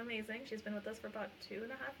 She's amazing. She's been with us for about 2.5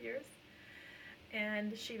 years.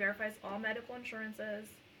 And she verifies all medical insurances,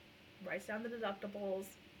 writes down the deductibles.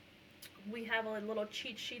 We have a little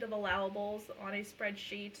cheat sheet of allowables on a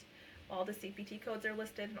spreadsheet. All the CPT codes are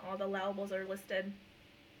listed and all the allowables are listed.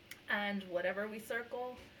 And whatever we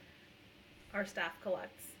circle, our staff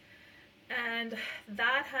collects. And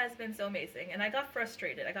that has been so amazing. And I got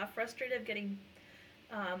frustrated. Getting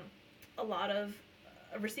a lot of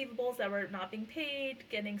receivables that were not being paid,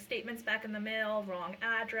 getting statements back in the mail, wrong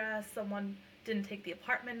address, someone didn't take the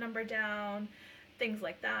apartment number down, things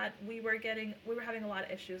like that. We were having a lot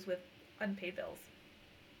of issues with unpaid bills.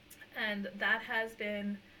 And that has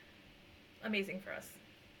been amazing for us.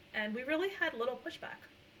 And we really had little pushback.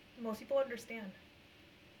 Most people understand.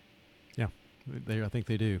 Yeah, I think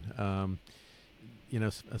they do.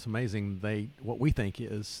 It's amazing. What we think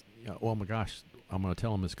is, oh my gosh, I'm going to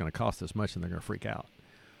tell them it's going to cost this much, and they're going to freak out.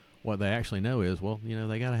 What they actually know is, well,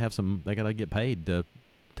 they got to get paid to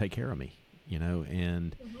take care of me,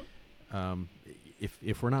 and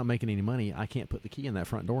if we're not making any money, I can't put the key in that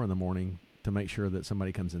front door in the morning to make sure that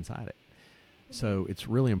somebody comes inside it. So it's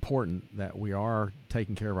really important that we are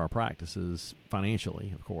taking care of our practices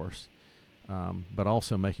financially, of course, but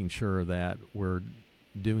also making sure that we're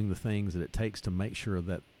doing the things that it takes to make sure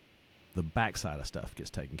that the backside of stuff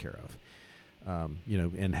gets taken care of.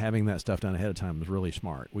 And having that stuff done ahead of time is really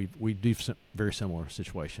smart. We do very similar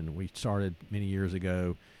situation. We started many years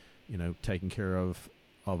ago, taking care of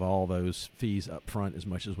all those fees up front as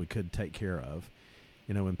much as we could take care of.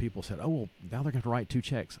 When people said, oh, well, now they're going to write 2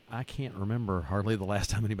 checks. I can't remember hardly the last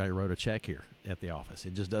time anybody wrote a check here at the office.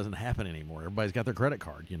 It just doesn't happen anymore. Everybody's got their credit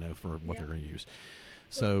card, for what they're going to use.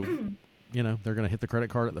 So, they're going to hit the credit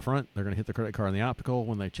card at the front. They're going to hit the credit card in the optical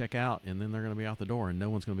when they check out, and then they're going to be out the door, and no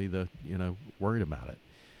one's going to be worried about it.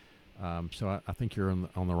 So I think you're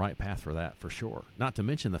on the right path for that, for sure. Not to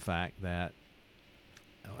mention the fact that,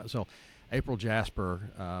 April Jasper,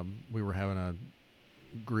 we were having a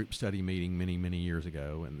group study meeting many years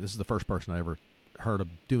ago, and this is the first person I ever heard of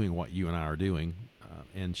doing what you and I are doing,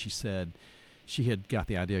 and she said she had got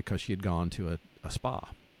the idea because she had gone to a spa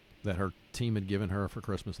that her team had given her for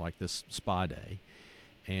Christmas, like this spa day,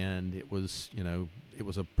 and it was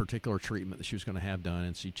a particular treatment that she was going to have done,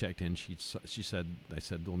 and she checked in. They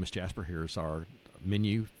said, well, Miss Jasper, here's our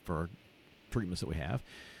menu for treatments that we have.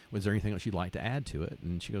 Was there anything else you'd like to add to it?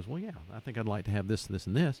 And she goes, well, yeah, I think I'd like to have this, this,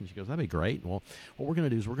 and this. And she goes, that'd be great. Well, what we're going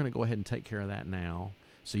to do is we're going to go ahead and take care of that now,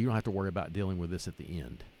 so you don't have to worry about dealing with this at the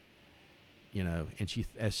end. and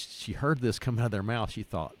as she heard this come out of their mouth, she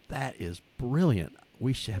thought, that is brilliant.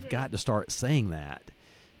 We should have got to start saying that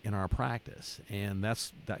in our practice. And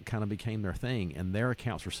that kind of became their thing. And their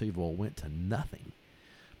accounts receivable went to nothing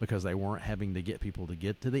because they weren't having to get people to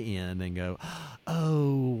get to the end and go,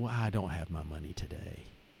 oh, I don't have my money today,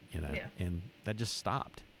 and that just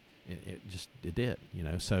stopped. It did,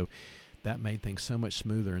 so that made things so much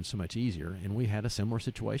smoother and so much easier. And we had a similar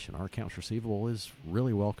situation. Our accounts receivable is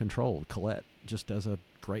really well controlled. Colette just does a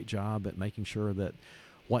great job at making sure that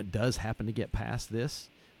what does happen to get past this,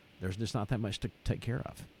 there's just not that much to take care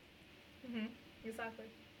of. Mm-hmm. Exactly.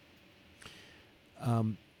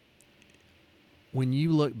 When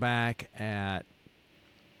you look back at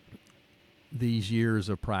these years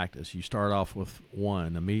of practice, you start off with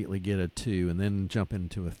 1, immediately get a 2, and then jump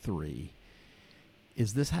into a 3.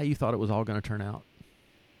 Is this how you thought it was all going to turn out?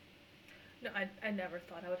 No, I never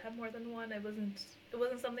thought I would have more than 1. It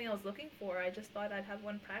wasn't something I was looking for. I just thought I'd have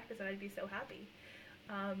 1 practice and I'd be so happy.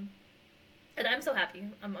 And I'm so happy.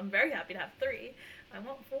 I'm very happy to have 3. I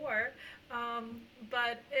want 4.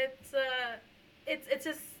 But it's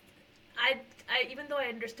just, I even though I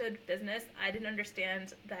understood business, I didn't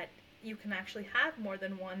understand that you can actually have more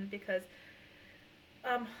than 1 because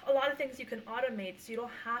a lot of things you can automate, so you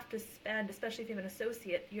don't have to spend, especially if you have an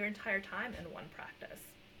associate, your entire time in 1 practice.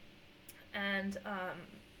 And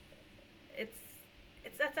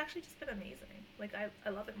that's actually just been amazing. Like I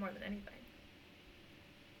love it more than anything.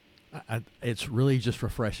 It's really just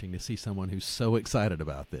refreshing to see someone who's so excited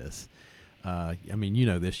about this. I mean, you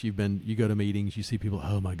know this. You go to meetings, you see people.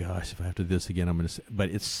 Oh my gosh, if I have to do this again, I'm going to. But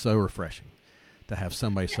it's so refreshing to have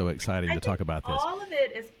somebody so excited to talk about this. All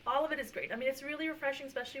of it is great. I mean, it's really refreshing,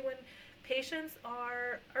 especially when patients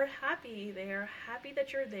are happy. They are happy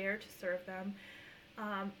that you're there to serve them.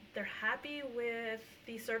 They're happy with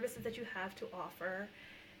the services that you have to offer,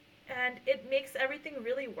 and it makes everything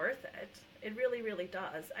really worth it. It really, really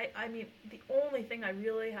does. I mean, the only thing I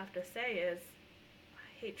really have to say is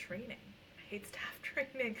I hate training. I hate staff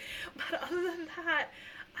training. But other than that,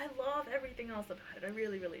 I love everything else about it. I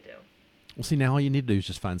really, really do. Well, see, now all you need to do is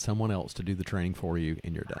just find someone else to do the training for you,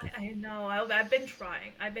 and you're done. I know. I've been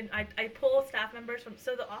trying. I pull staff members from,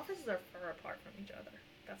 so the offices are far apart from each other.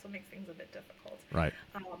 That's what makes things a bit difficult. Right.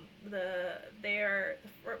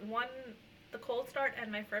 The Cold Start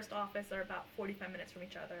and my first office are about 45 minutes from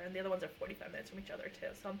each other, and the other ones are 45 minutes from each other too.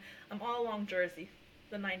 So I'm all along Jersey,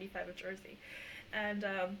 the 95 of Jersey, and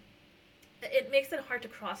it makes it hard to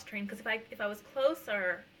cross train because if I was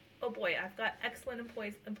closer, oh boy, I've got excellent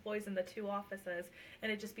employees in the 2 offices,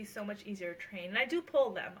 and it'd just be so much easier to train. And I do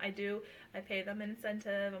pull them. I pay them an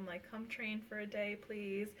incentive. I'm like, come train for a day,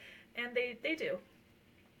 please, and they do.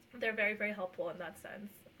 They're very, very helpful in that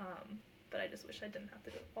sense. But I just wish I didn't have to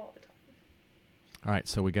do it all the time. All right,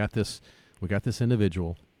 so we got this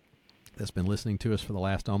individual that's been listening to us for the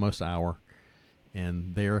last almost hour,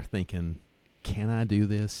 and they're thinking, can I do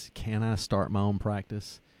this? Can I start my own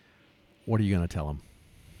practice? What are you going to tell them?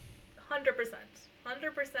 100%.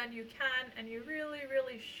 100% you can, and you really,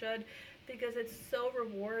 really should, because it's so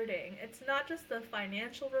rewarding. It's not just the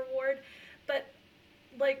financial reward, but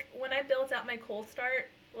like when I built out my Cold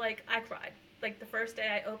Start, like I cried. Like the first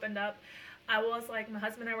day I opened up, I was like, my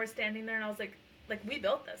husband and I were standing there, and I was like we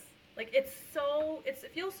built this. Like it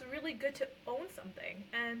feels really good to own something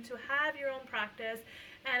and to have your own practice.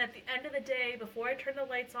 And at the end of the day, before I turn the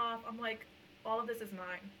lights off, I'm like, all of this is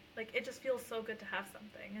mine. Like it just feels so good to have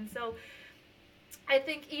something. And so I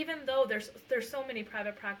think even though there's so many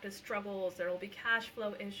private practice struggles, there will be cash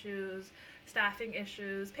flow issues, staffing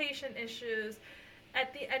issues, patient issues.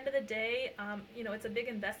 At the end of the day, it's a big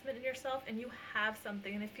investment in yourself, and you have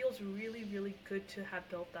something, and it feels really, really good to have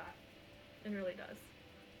built that. It really does.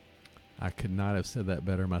 I could not have said that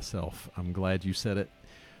better myself. I'm glad you said it.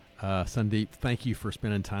 Sundeep, thank you for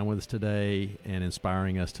spending time with us today and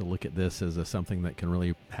inspiring us to look at this as something that can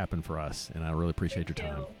really happen for us, and I really appreciate your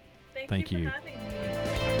time. Thank you for you. having me.